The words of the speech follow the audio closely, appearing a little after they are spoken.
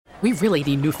We really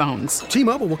need new phones.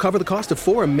 T-Mobile will cover the cost of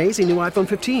 4 amazing new iPhone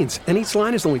 15s, and each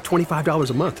line is only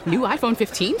 $25 a month. New iPhone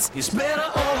 15s? It's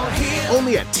better over here.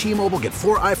 Only at T-Mobile, get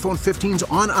 4 iPhone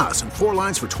 15s on us and 4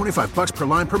 lines for $25 per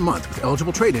line per month with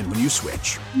eligible trade-in when you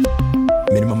switch.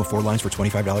 Minimum of 4 lines for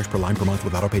 $25 per line per month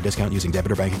with autopay discount using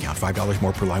debit or bank account. $5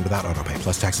 more per line without autopay,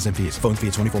 plus taxes and fees. Phone fee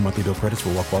at 24 monthly bill credits for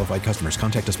well-qualified customers.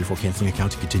 Contact us before canceling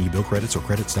account to continue bill credits or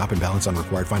credit stop and balance on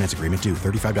required finance agreement due.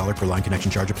 $35 per line connection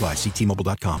charge applies. See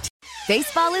T-Mobile.com.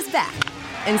 Baseball is back,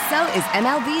 and so is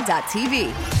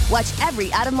MLB.tv. Watch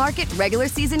every out-of-market regular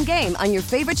season game on your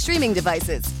favorite streaming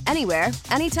devices. Anywhere,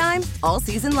 anytime, all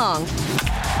season long.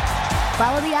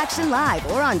 Follow the action live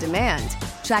or on demand.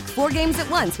 Track 4 games at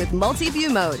once with multi-view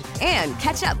mode and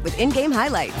catch up with in-game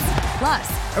highlights.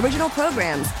 Plus, original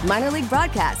programs, minor league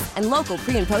broadcasts, and local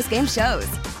pre- and post-game shows.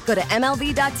 Go to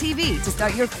MLB.tv to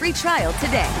start your free trial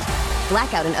today.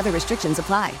 Blackout and other restrictions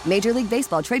apply. Major League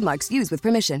Baseball trademarks used with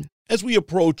permission. As we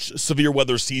approach severe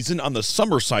weather season on the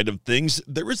summer side of things,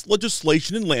 there is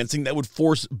legislation in Lansing that would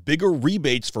force bigger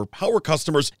rebates for power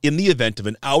customers in the event of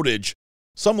an outage.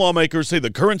 Some lawmakers say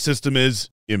the current system is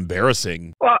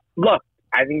embarrassing. Well, look,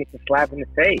 I think it's a slap in the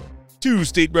face. 2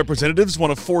 state representatives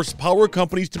want to force power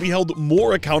companies to be held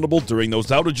more accountable during those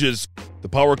outages. The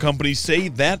power companies say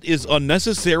that is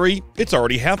unnecessary. It's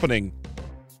already happening.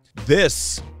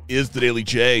 This is the Daily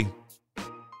J.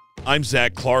 I'm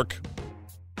Zach Clark.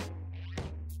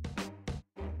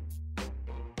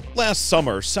 Last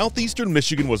summer, southeastern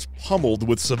Michigan was pummeled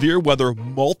with severe weather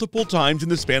multiple times in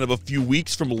the span of a few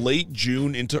weeks from late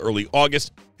June into early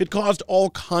August. It caused all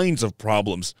kinds of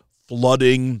problems: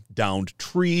 flooding, downed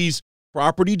trees,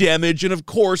 property damage, and of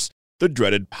course, the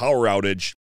dreaded power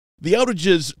outage. The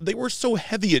outages, they were so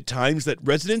heavy at times that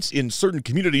residents in certain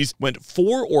communities went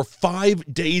 4 or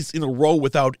 5 days in a row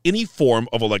without any form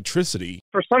of electricity.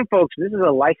 For some folks, this is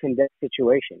a life and death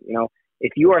situation. You know,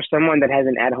 if you are someone that has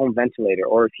an at-home ventilator,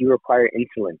 or if you require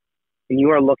insulin, and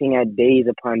you are looking at days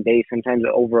upon days, sometimes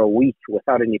over a week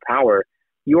without any power,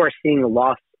 you are seeing a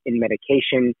loss in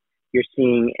medication. You're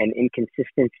seeing an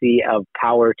inconsistency of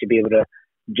power to be able to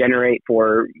generate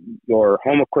for your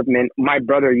home equipment. My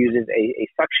brother uses a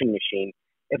suction machine.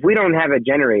 If we don't have a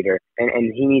generator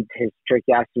and he needs his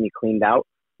tracheostomy cleaned out,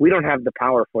 we don't have the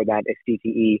power for that if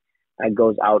CTE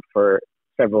goes out for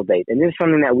several days. And this is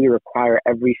something that we require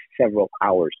every several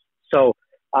hours. So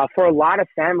for a lot of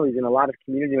families and a lot of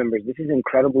community members, this is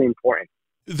incredibly important.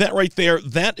 That right there,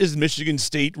 that is Michigan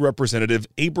State Representative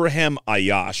Abraham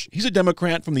Ayash. He's a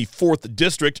Democrat from the 4th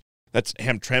District. That's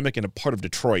Hamtramck and a part of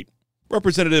Detroit.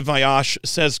 Representative Ayash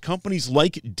says companies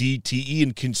like DTE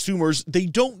and consumers, they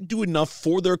don't do enough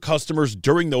for their customers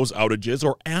during those outages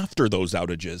or after those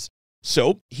outages.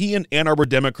 So he and Ann Arbor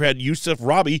Democrat Yousef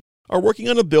Rabhi are working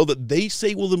on a bill that they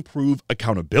say will improve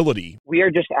accountability. We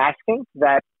are just asking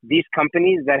that these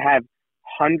companies that have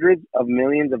hundreds of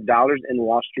millions of dollars in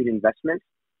Wall Street investments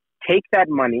take that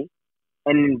money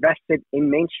and invest it in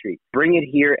Main Street. Bring it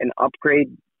here and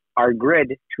upgrade our grid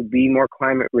to be more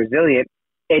climate resilient.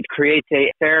 It creates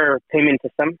a fair payment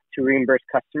system to reimburse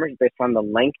customers based on the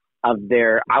length of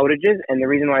their outages. And the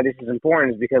reason why this is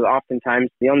important is because oftentimes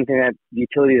the only thing that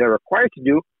utilities are required to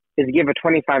do is give a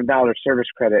 $25 service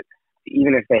credit,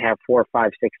 even if they have 4,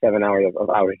 5, 6, 7 hours of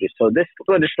outages. So this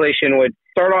legislation would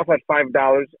start off at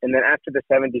 $5, and then after the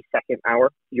 72nd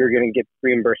hour, you're going to get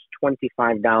reimbursed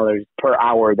 $25 per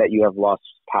hour that you have lost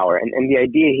power. And the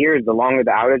idea here is the longer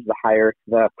the outage, the higher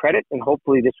the credit, and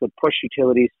hopefully this would push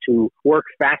utilities to work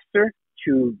faster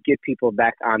to get people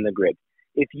back on the grid.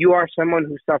 If you are someone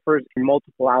who suffers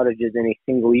multiple outages in a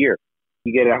single year,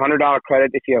 you get a $100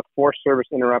 credit if you have 4 service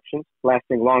interruptions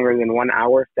lasting longer than 1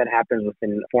 hour. That happens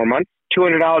within 4 months.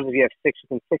 $200 if you have 6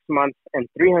 within 6 months, and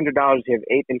 $300 if you have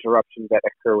 8 interruptions that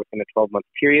occur within a 12-month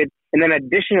period. And then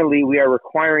additionally, we are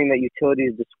requiring that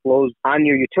utilities disclose on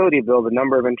your utility bill the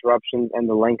number of interruptions and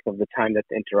the length of the time that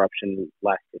the interruption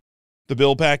lasted. The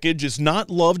bill package is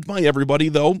not loved by everybody,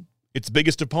 though. Its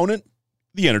biggest opponent,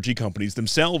 the energy companies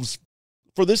themselves.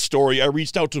 For this story, I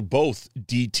reached out to both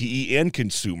DTE and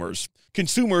consumers.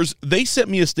 Consumers, they sent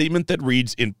me a statement that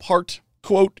reads in part,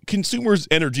 quote, Consumers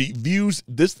Energy views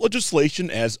this legislation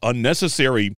as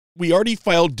unnecessary. We already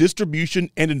filed distribution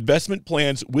and investment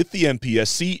plans with the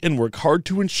MPSC and work hard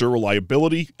to ensure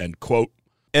reliability, end quote.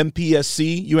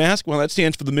 MPSC, you ask? Well, that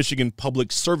stands for the Michigan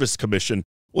Public Service Commission.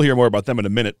 We'll hear more about them in a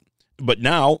minute. But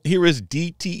now, here is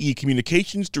DTE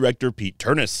Communications Director Pete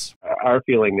Turnus. Our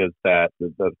feeling is that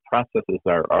the processes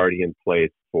are already in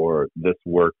place for this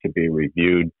work to be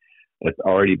reviewed. It's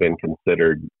already been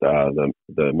considered. The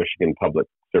Michigan Public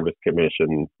Service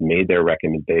Commission made their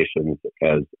recommendations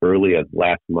as early as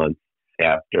last month,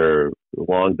 after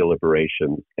long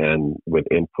deliberations and with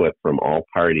input from all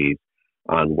parties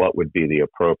on what would be the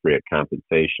appropriate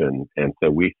compensation. And so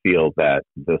we feel that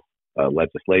this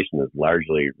legislation is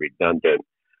largely redundant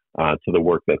to the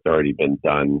work that's already been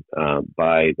done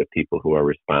by the people who are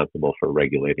responsible for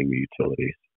regulating the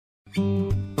utilities.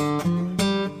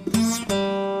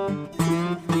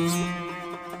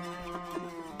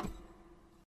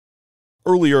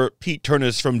 Earlier, Pete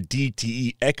Turnus from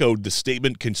DTE echoed the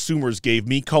statement consumers gave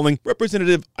me, calling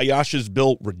Representative Ayash's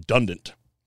bill redundant.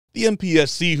 The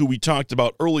MPSC, who we talked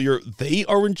about earlier, they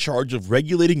are in charge of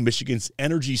regulating Michigan's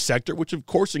energy sector, which of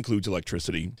course includes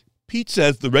electricity. Pete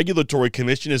says the Regulatory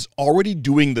Commission is already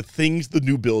doing the things the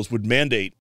new bills would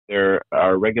mandate. There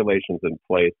are regulations in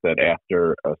place that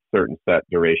after a certain set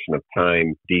duration of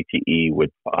time, DTE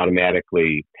would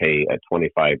automatically pay a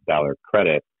 $25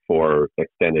 credit for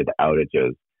extended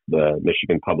outages. The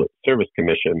Michigan Public Service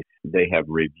Commission, they have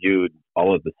reviewed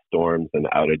all of the storms and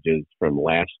outages from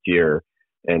last year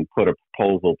and put a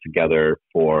proposal together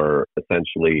for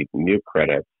essentially new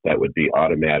credits that would be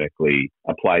automatically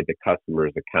applied to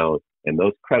customers' accounts. And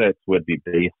those credits would be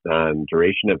based on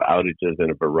duration of outages in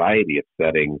a variety of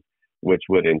settings, which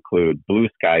would include blue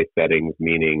sky settings,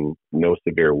 meaning no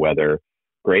severe weather,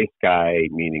 gray sky,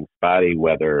 meaning spotty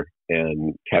weather,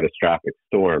 and catastrophic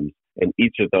storms. And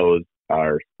each of those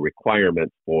are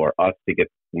requirements for us to get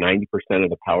 90% of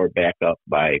the power back up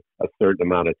by a certain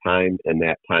amount of time, and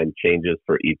that time changes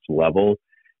for each level.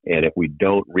 And if we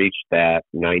don't reach that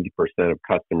 90% of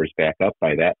customers back up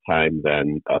by that time,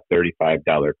 then a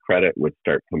 $35 credit would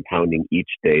start compounding each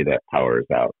day that power is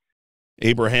out.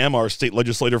 Abraham, our state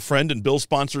legislative friend and bill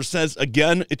sponsor, says,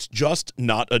 again, it's just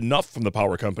not enough from the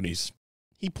power companies.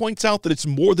 He points out that it's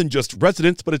more than just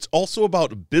residents, but it's also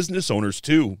about business owners,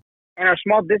 too. And our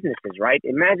small businesses, right?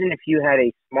 Imagine if you had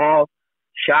a small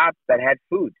shop that had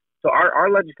food. So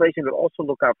our legislation would also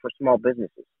look out for small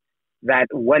businesses, that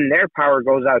when their power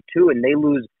goes out, too, and they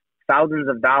lose thousands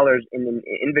of dollars in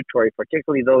inventory,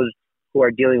 particularly those who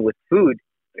are dealing with food.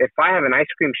 If I have an ice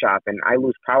cream shop and I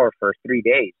lose power for 3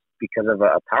 days because of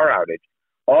a power outage,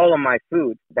 all of my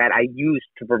food that I use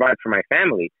to provide for my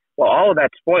family, well, all of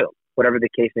that's spoiled, whatever the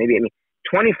case may be. I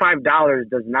mean, $25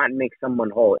 does not make someone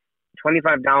whole.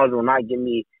 $25 will not give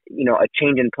me, a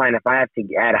change in plan if I have to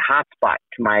add a hotspot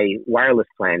to my wireless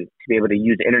plan to be able to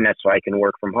use the internet so I can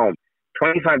work from home.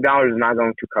 $25 is not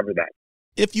going to cover that.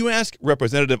 If you ask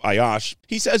Representative Ayash,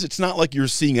 he says it's not like you're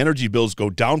seeing energy bills go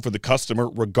down for the customer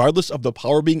regardless of the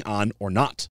power being on or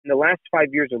not. In the last 5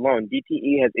 years alone,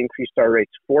 DTE has increased our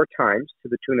rates 4 times to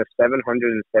the tune of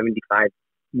 $775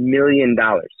 million.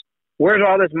 Where's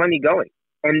all this money going?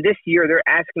 And this year, they're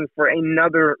asking for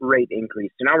another rate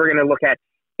increase. So now we're going to look at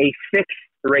a 6th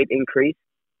rate increase,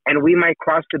 and we might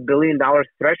cross the $1 billion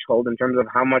threshold in terms of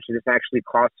how much this actually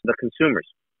costs the consumers.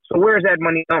 So where's that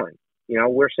money going?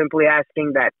 We're simply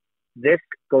asking that this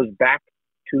goes back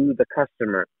to the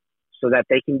customer so that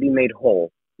they can be made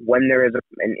whole when there is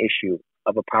an issue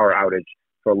of a power outage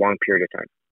for a long period of time.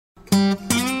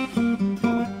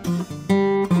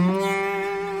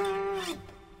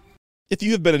 If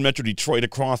you have been in Metro Detroit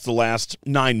across the last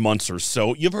 9 months or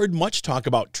so, you've heard much talk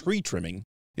about tree trimming.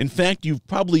 In fact, you've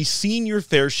probably seen your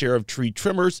fair share of tree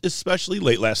trimmers, especially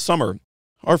late last summer.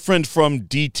 Our friend from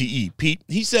DTE, Pete,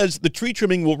 he says the tree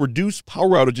trimming will reduce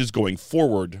power outages going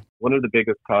forward. One of the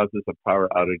biggest causes of power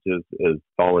outages is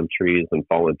fallen trees and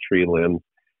fallen tree limbs.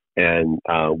 And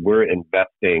we're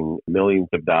investing millions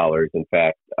of dollars. In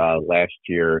fact, last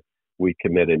year, we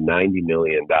committed $90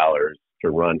 million to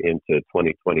run into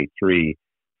 2023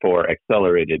 for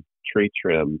accelerated tree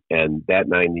trim. And that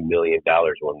 $90 million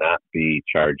will not be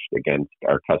charged against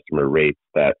our customer rates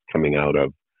that's coming out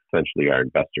of essentially our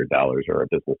investor dollars or our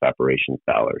business operations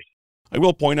dollars. I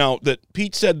will point out that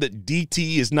Pete said that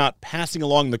DTE is not passing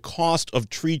along the cost of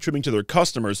tree trimming to their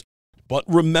customers. But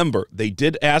remember, they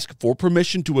did ask for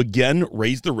permission to again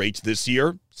raise the rates this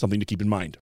year, something to keep in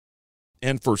mind.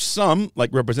 And for some,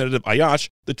 like Representative Ayash,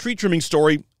 the tree trimming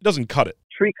story doesn't cut it.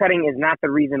 Tree cutting is not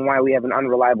the reason why we have an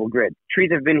unreliable grid. Trees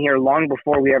have been here long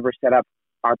before we ever set up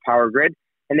our power grid,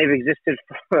 and they've existed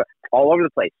all over the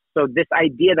place. So this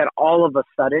idea that all of a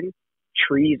sudden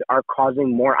trees are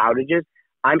causing more outages,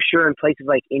 I'm sure in places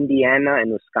like Indiana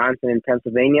and Wisconsin and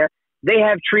Pennsylvania, they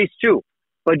have trees too.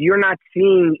 But you're not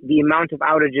seeing the amount of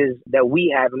outages that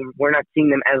we have, and we're not seeing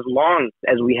them as long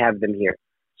as we have them here.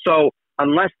 So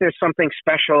unless there's something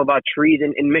special about trees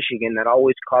in Michigan that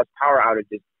always cause power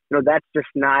outages, that's just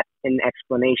not an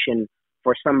explanation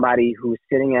for somebody who's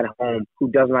sitting at home who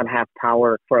does not have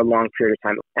power for a long period of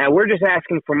time. And we're just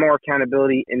asking for more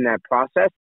accountability in that process.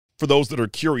 For those that are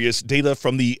curious, data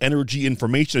from the Energy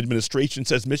Information Administration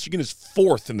says Michigan is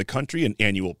 4th in the country in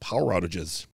annual power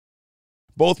outages.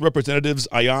 Both Representatives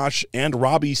Ayash and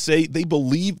Robbie say they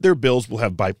believe their bills will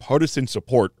have bipartisan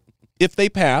support. If they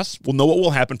pass, we'll know what will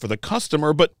happen for the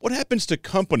customer, but what happens to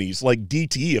companies like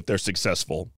DTE if they're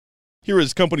successful? Here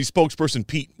is company spokesperson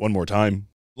Pete one more time.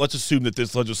 Let's assume that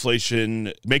this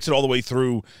legislation makes it all the way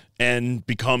through and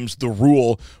becomes the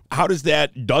rule. How does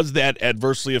that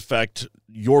adversely affect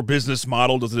your business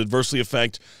model? Does it adversely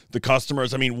affect the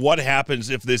customers? I mean, what happens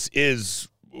if this is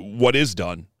what is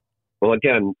done? Well,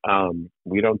 again,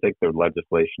 we don't think the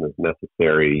legislation is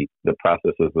necessary. The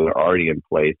processes that are already in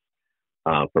place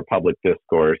for public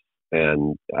discourse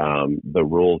and the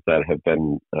rules that have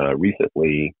been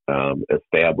recently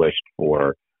established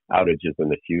for outages in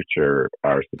the future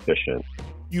are sufficient.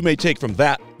 You may take from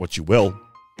that what you will.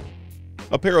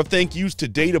 A pair of thank yous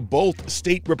today to both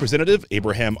State Representative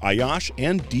Abraham Ayash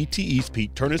and DTE's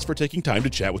Pete Turnus for taking time to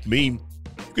chat with me. You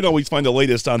can always find the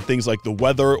latest on things like the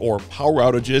weather or power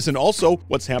outages and also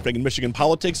what's happening in Michigan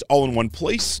politics all in one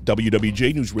place,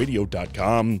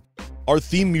 wwjnewsradio.com. Our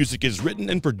theme music is written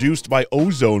and produced by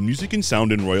Ozone Music and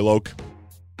Sound in Royal Oak.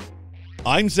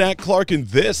 I'm Zach Clark, and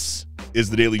this is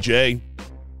The Daily J.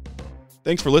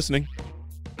 Thanks for listening.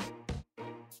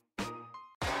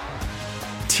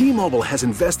 T-Mobile has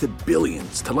invested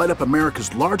billions to light up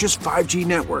America's largest 5G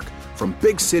network, from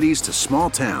big cities to small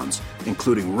towns,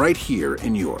 including right here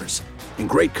in yours. And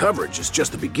great coverage is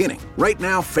just the beginning. Right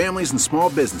now, families and small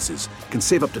businesses can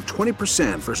save up to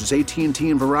 20% versus AT&T and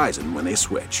Verizon when they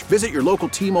switch. Visit your local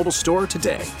T-Mobile store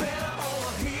today.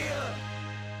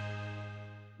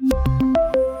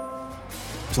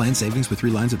 Plan savings with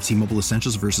 3 lines of T-Mobile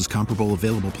Essentials versus comparable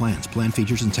available plans. Plan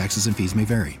features and taxes and fees may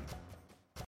vary.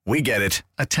 We get it.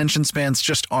 Attention spans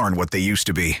just aren't what they used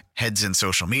to be. Heads in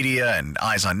social media and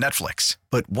eyes on Netflix.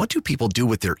 But what do people do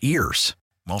with their ears?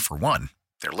 Well, for one,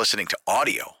 they're listening to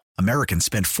audio. Americans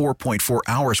spend 4.4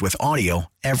 hours with audio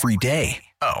every day.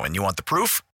 Oh, and you want the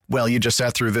proof? Well, you just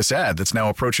sat through this ad that's now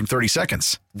approaching 30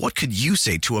 seconds. What could you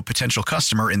say to a potential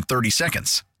customer in 30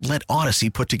 seconds? Let Odyssey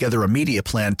put together a media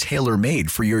plan tailor-made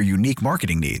for your unique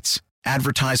marketing needs.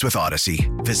 Advertise with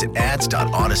Odyssey. Visit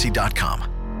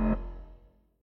ads.odyssey.com.